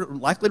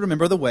likely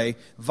remember the way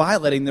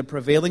violating the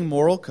prevailing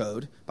moral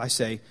code by,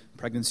 say,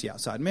 pregnancy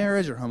outside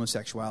marriage or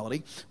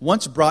homosexuality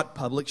once brought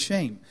public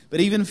shame. But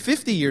even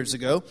 50 years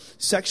ago,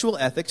 sexual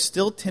ethics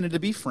still tended to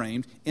be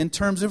framed in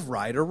terms of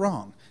right or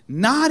wrong,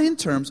 not in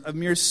terms of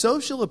mere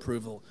social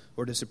approval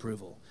or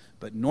disapproval.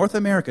 But North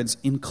Americans,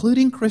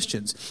 including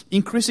Christians,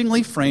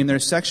 increasingly frame their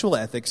sexual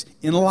ethics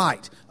in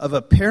light of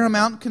a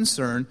paramount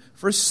concern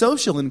for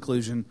social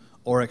inclusion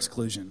or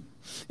exclusion.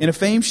 In a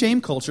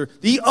fame-shame culture,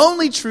 the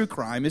only true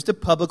crime is to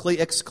publicly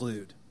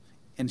exclude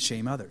and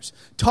shame others.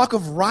 Talk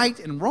of right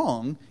and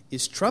wrong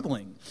is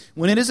troubling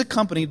when it is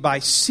accompanied by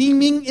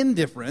seeming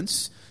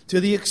indifference to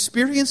the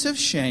experience of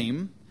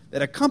shame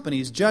that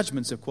accompanies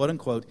judgments of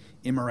quote-unquote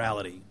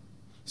immorality.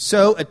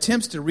 So,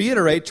 attempts to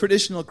reiterate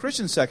traditional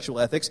Christian sexual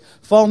ethics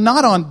fall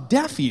not on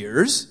deaf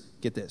ears,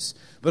 get this,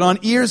 but on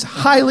ears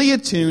highly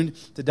attuned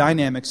to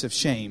dynamics of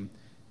shame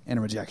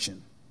and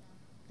rejection.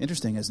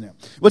 Interesting, isn't it?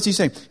 What's he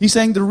saying? He's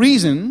saying the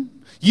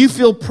reason you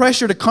feel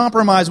pressure to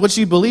compromise what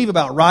you believe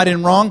about right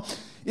and wrong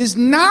is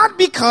not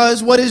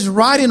because what is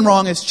right and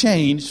wrong has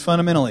changed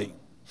fundamentally.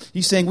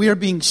 He's saying we are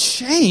being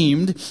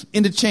shamed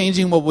into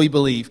changing what we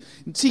believe.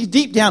 See,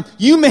 deep down,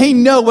 you may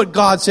know what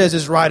God says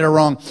is right or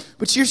wrong,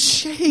 but you're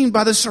shamed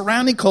by the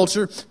surrounding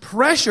culture,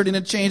 pressured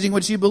into changing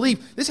what you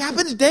believe. This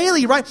happens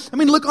daily, right? I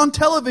mean, look on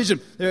television.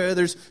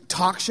 There's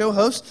talk show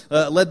hosts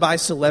led by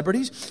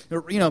celebrities.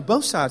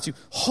 Both sides. You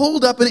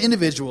hold up an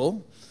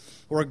individual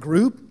or a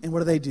group, and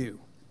what do?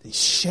 They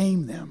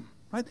shame them.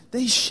 Right?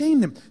 They shame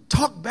them,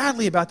 talk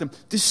badly about them,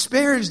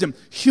 disparage them,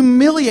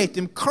 humiliate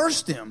them,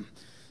 curse them.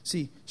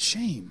 See,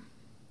 shame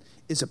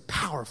is a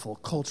powerful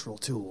cultural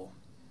tool.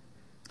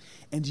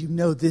 And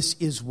this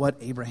is what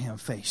Abraham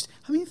faced.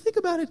 I mean, think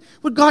about it.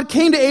 When God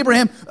came to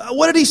Abraham,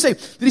 what did he say?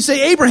 Did he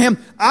say, Abraham,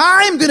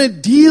 I'm going to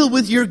deal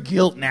with your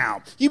guilt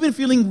now. You've been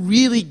feeling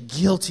really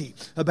guilty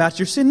about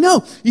your sin.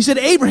 No, he said,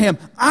 Abraham,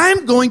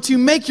 I'm going to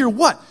make your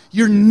what?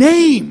 Your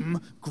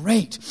name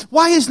great.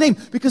 Why his name?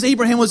 Because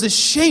Abraham was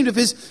ashamed of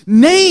his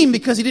name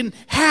because he didn't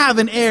have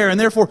an heir. And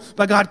therefore,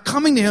 by God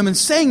coming to him and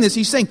saying this,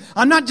 he's saying,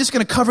 I'm not just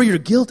going to cover your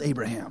guilt,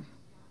 Abraham.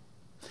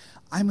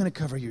 I'm going to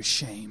cover your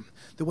shame,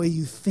 the way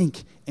you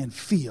think and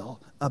feel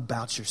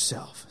about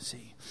yourself.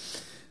 See?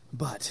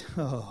 But,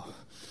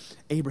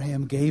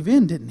 Abraham gave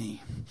in, didn't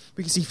he?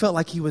 Because he felt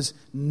like he was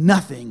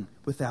nothing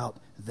without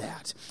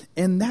that.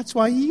 And that's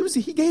why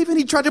he gave in.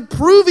 He tried to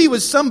prove he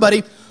was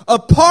somebody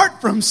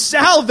apart from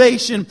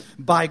salvation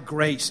by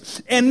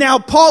grace. And now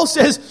Paul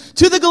says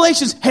to the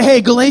Galatians,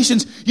 hey,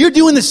 Galatians, you're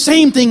doing the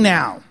same thing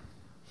now.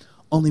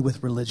 Only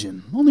with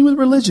religion. Only with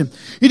religion.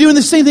 You're doing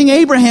the same thing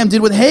Abraham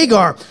did with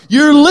Hagar.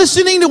 You're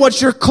listening to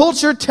what your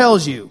culture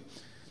tells you.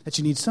 That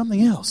you need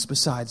something else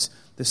besides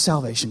the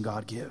salvation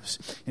God gives.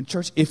 And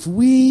church,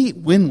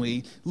 when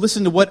we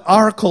listen to what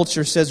our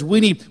culture says we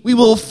need, we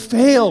will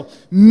fail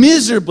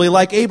miserably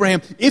like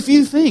Abraham. If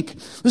you think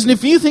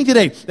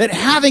today that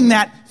having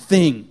that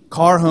thing,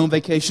 car, home,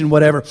 vacation,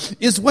 whatever,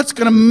 is what's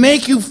going to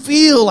make you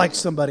feel like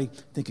somebody,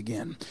 think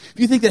again. If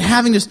you think that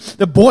having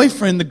the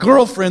boyfriend, the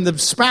girlfriend, the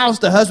spouse,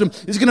 the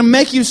husband is going to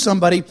make you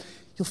somebody,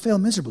 you'll fail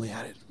miserably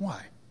at it.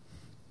 Why?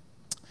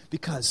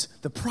 Because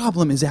the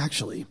problem is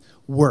actually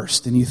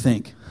worse than you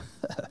think.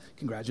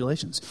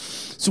 Congratulations.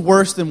 It's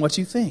worse than what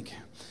you think.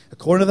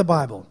 According to the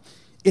Bible,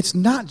 it's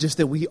not just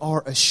that we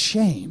are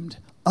ashamed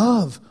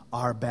of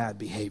our bad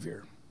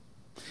behavior.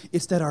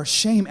 It's that our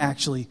shame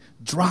actually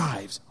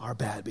drives our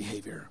bad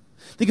behavior.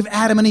 Think of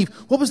Adam and Eve.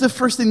 What was the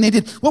first thing they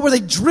did? What were they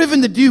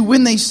driven to do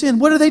when they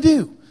sinned? What did they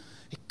do?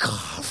 They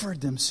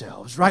covered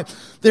themselves, right?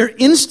 Their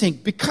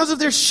instinct, because of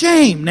their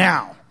shame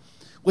now,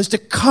 was to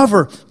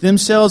cover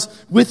themselves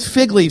with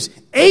fig leaves.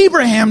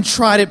 Abraham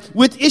tried it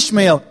with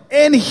Ishmael.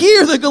 And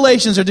here the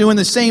Galatians are doing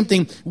the same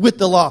thing with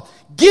the law.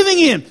 Giving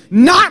in,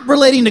 not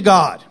relating to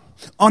God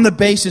on the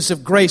basis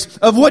of grace,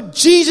 of what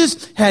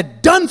Jesus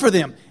had done for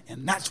them.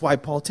 And that's why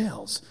Paul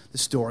tells the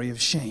story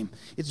of shame.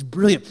 It's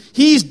brilliant.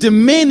 He's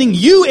demanding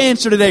you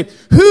answer today.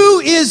 Who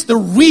is the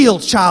real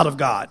child of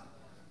God?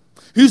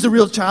 Who's the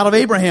real child of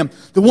Abraham?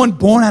 The one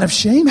born out of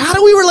shame? How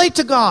do we relate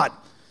to God?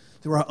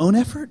 Through our own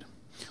effort?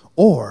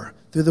 Or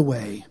through the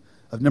way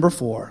of number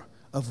 4,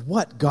 of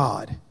what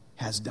God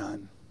has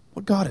done.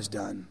 What God has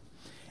done.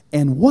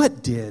 And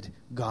what did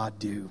God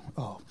do?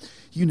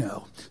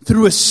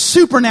 Through a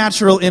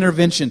supernatural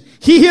intervention,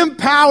 he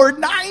empowered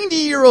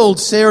 90-year-old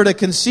Sarah to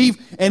conceive,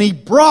 and he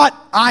brought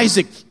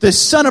Isaac, the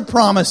son of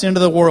promise, into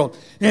the world.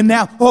 And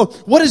now,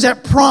 what does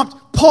that prompt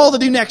Paul to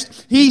do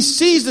next? He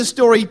sees the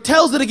story, he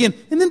tells it again,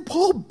 and then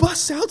Paul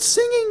busts out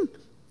singing.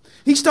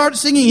 He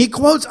starts singing. He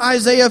quotes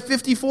Isaiah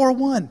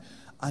 54:1,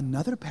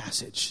 another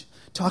passage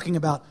talking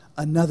about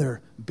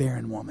another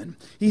barren woman.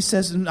 He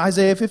says in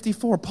Isaiah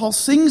 54, Paul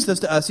sings this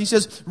to us. He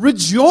says,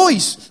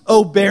 rejoice,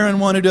 O barren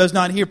one who does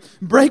not hear.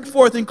 Break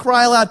forth and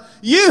cry aloud,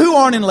 you who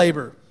aren't in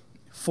labor.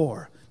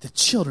 For the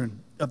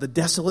children of the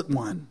desolate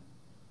one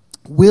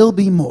will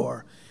be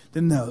more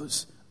than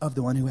those of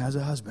the one who has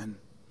a husband.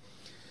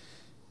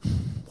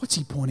 What's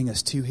he pointing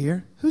us to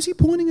here? Who's he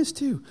pointing us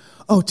to?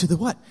 To the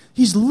what?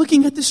 He's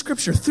looking at the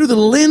scripture through the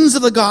lens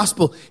of the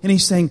gospel, and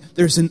he's saying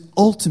there's an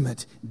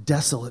ultimate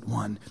desolate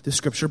one. The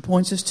scripture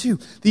points us to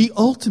the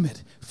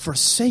ultimate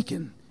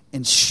forsaken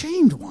and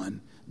shamed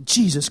one,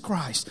 Jesus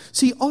Christ.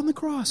 See, on the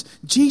cross,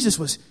 Jesus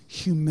was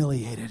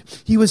humiliated.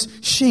 He was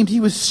shamed. He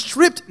was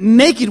stripped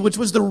naked, which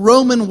was the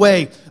Roman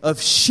way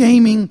of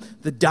shaming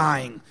the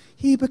dying.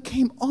 He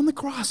became, on the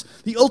cross,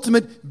 the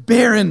ultimate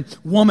barren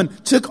woman.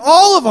 Took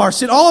all of our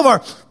sin, all of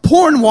our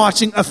porn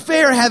watching,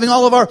 affair having,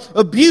 all of our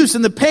abuse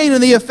and the pain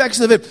and the effects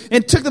of it,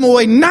 and took them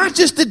away. Not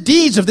just the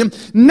deeds of them,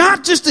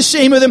 not just the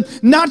shame of them,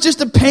 not just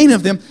the pain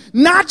of them,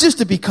 not just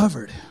to be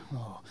covered.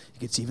 It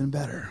gets even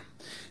better.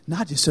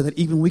 Not just so that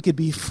even we could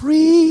be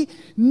free,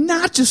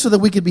 not just so that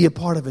we could be a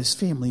part of his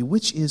family,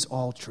 which is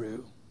all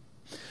true,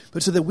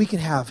 but so that we could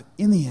have,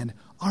 in the end,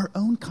 our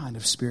own kind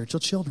of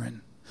spiritual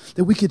children.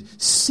 That we could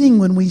sing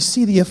when we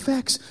see the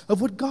effects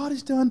of what God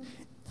has done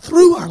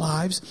through our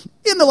lives,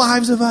 in the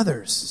lives of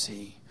others.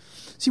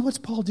 See what's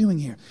Paul doing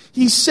here?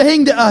 He's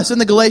saying to us in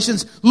the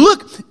Galatians,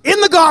 look, in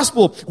the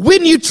gospel,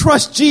 when you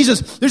trust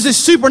Jesus, there's this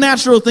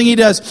supernatural thing he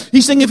does.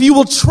 He's saying if you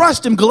will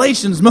trust him,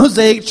 Galatians,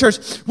 Mosaic Church,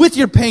 with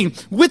your pain,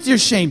 with your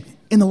shame,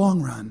 in the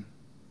long run,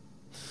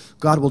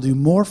 God will do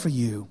more for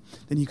you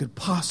than you could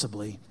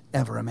possibly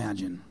ever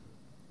imagine.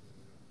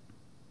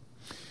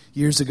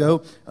 Years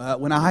ago,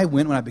 when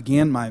I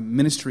began my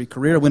ministry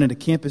career, I went into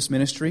campus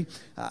ministry.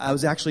 I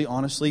was actually,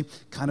 honestly,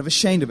 kind of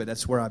ashamed of it.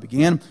 That's where I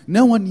began.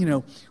 No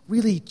one,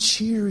 really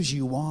cheers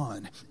you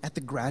on at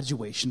the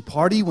graduation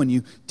party when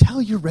you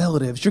tell your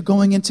relatives you're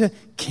going into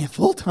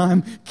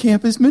full-time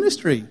campus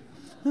ministry.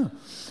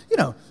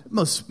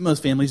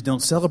 Most families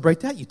don't celebrate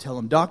that. You tell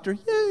them doctor,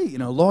 yay,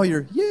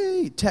 lawyer,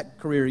 yay, tech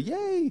career,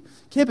 yay,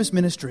 campus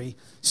ministry,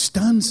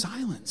 stunned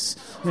silence,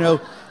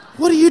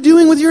 What are you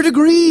doing with your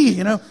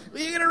degree? Are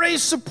you going to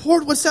raise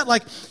support? What's that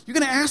like? You're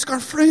going to ask our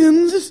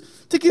friends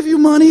to give you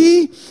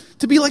money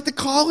to be like the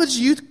college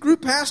youth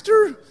group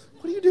pastor?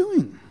 What are you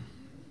doing?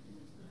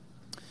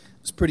 I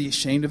was pretty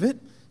ashamed of it,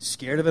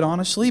 scared of it,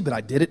 honestly, but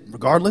I did it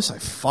regardless. I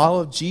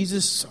followed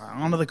Jesus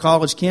onto the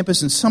college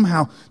campus, and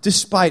somehow,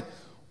 despite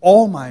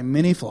all my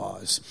many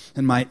flaws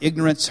and my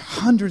ignorance,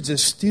 hundreds of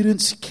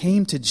students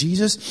came to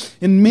Jesus,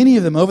 and many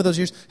of them over those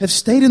years have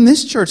stayed in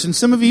this church. And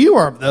some of you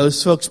are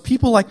those folks,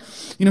 people like,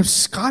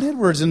 Scott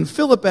Edwards and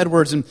Philip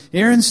Edwards and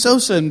Aaron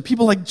Sosa and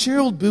people like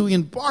Gerald Bowie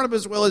and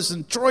Barnabas Willis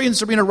and Troy and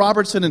Sabrina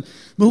Robertson and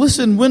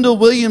Melissa and Wendell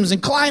Williams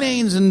and Klein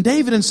Ains and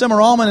David and Summer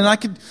Allman, and I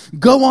could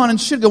go on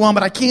and should go on,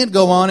 but I can't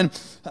go on.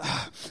 And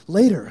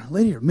later,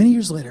 many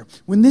years later,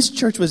 when this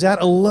church was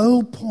at a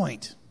low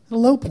point,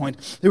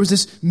 there was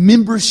this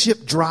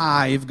membership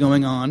drive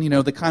going on,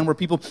 the kind where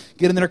people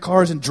get in their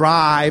cars and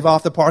drive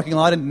off the parking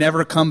lot and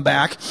never come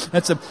back.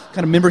 That's a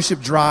kind of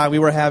membership drive we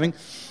were having.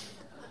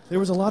 There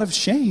was a lot of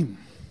shame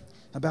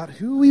about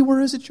who we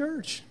were as a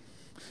church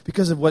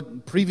because of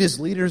what previous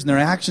leaders and their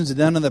actions had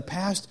done in the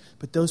past,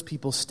 but those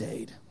people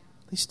stayed.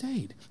 They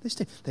stayed.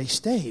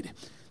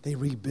 They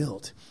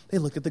rebuilt. They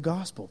looked at the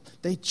gospel.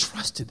 They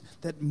trusted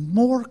that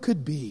more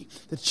could be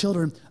the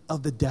children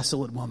of the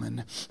desolate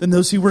woman than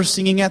those who were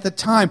singing at the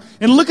time.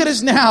 And look at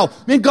us now.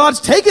 Man, God's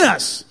taken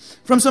us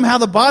from somehow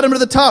the bottom to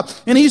the top.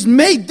 And He's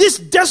made this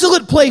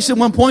desolate place at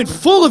one point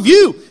full of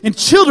you and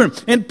children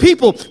and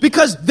people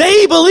because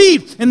they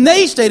believed and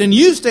they stayed and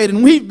you stayed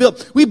and we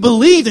built. We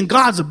believed in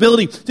God's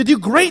ability to do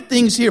great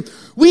things here.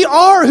 We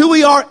are who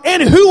we are,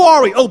 and who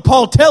are we? Oh,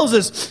 Paul tells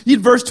us in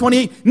verse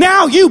 28,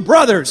 now you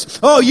brothers,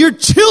 you're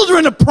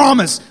children of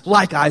promise,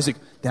 like Isaac.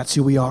 That's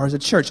who we are as a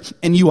church,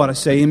 and you ought to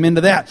say amen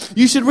to that.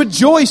 You should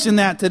rejoice in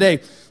that today.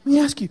 Let me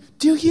ask you,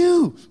 do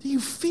you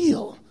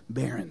feel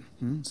barren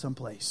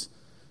someplace,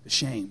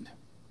 ashamed,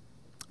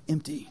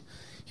 empty?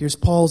 Here's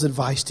Paul's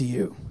advice to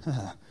you.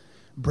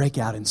 Break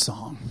out in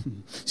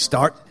song.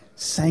 Start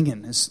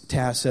singing, as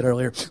Taz said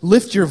earlier.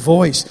 Lift your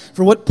voice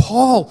for what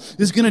Paul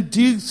is going to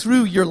do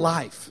through your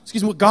life.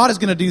 What God is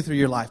going to do through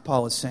your life,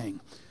 Paul is saying,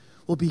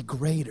 will be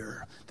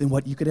greater than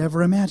what you could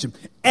ever imagine.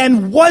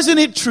 And wasn't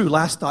it true?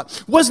 Last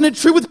thought. Wasn't it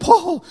true with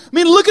Paul? I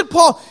mean, look at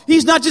Paul.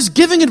 He's not just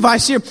giving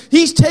advice here.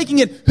 He's taking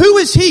it. Who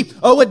is he?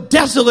 Oh, a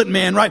desolate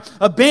man, right?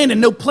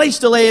 Abandoned, no place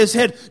to lay his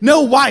head,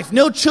 no wife,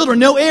 no children,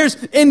 no heirs.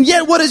 And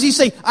yet, what does he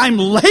say? I'm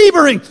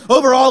laboring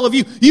over all of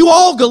you. You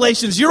all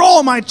Galatians, you're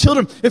all my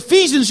children.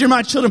 Ephesians, you're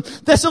my children.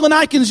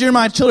 Thessalonians, you're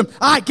my children.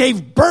 I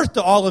gave birth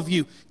to all of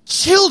you.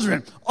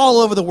 Children all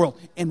over the world.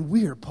 And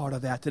we're part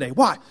of that today.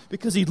 Why?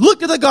 Because he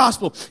looked at the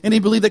gospel and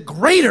he believed that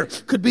greater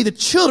could be the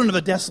children of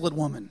a desolate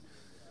woman,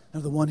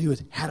 of the one who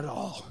had it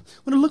all.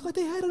 When it looked like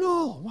they had it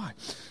all. Why?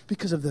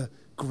 Because of the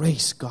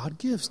grace God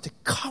gives to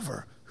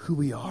cover who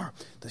we are.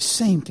 The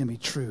same can be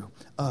true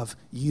of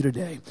you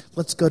today.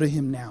 Let's go to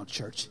Him now,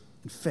 church,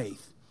 in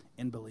faith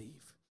and believe.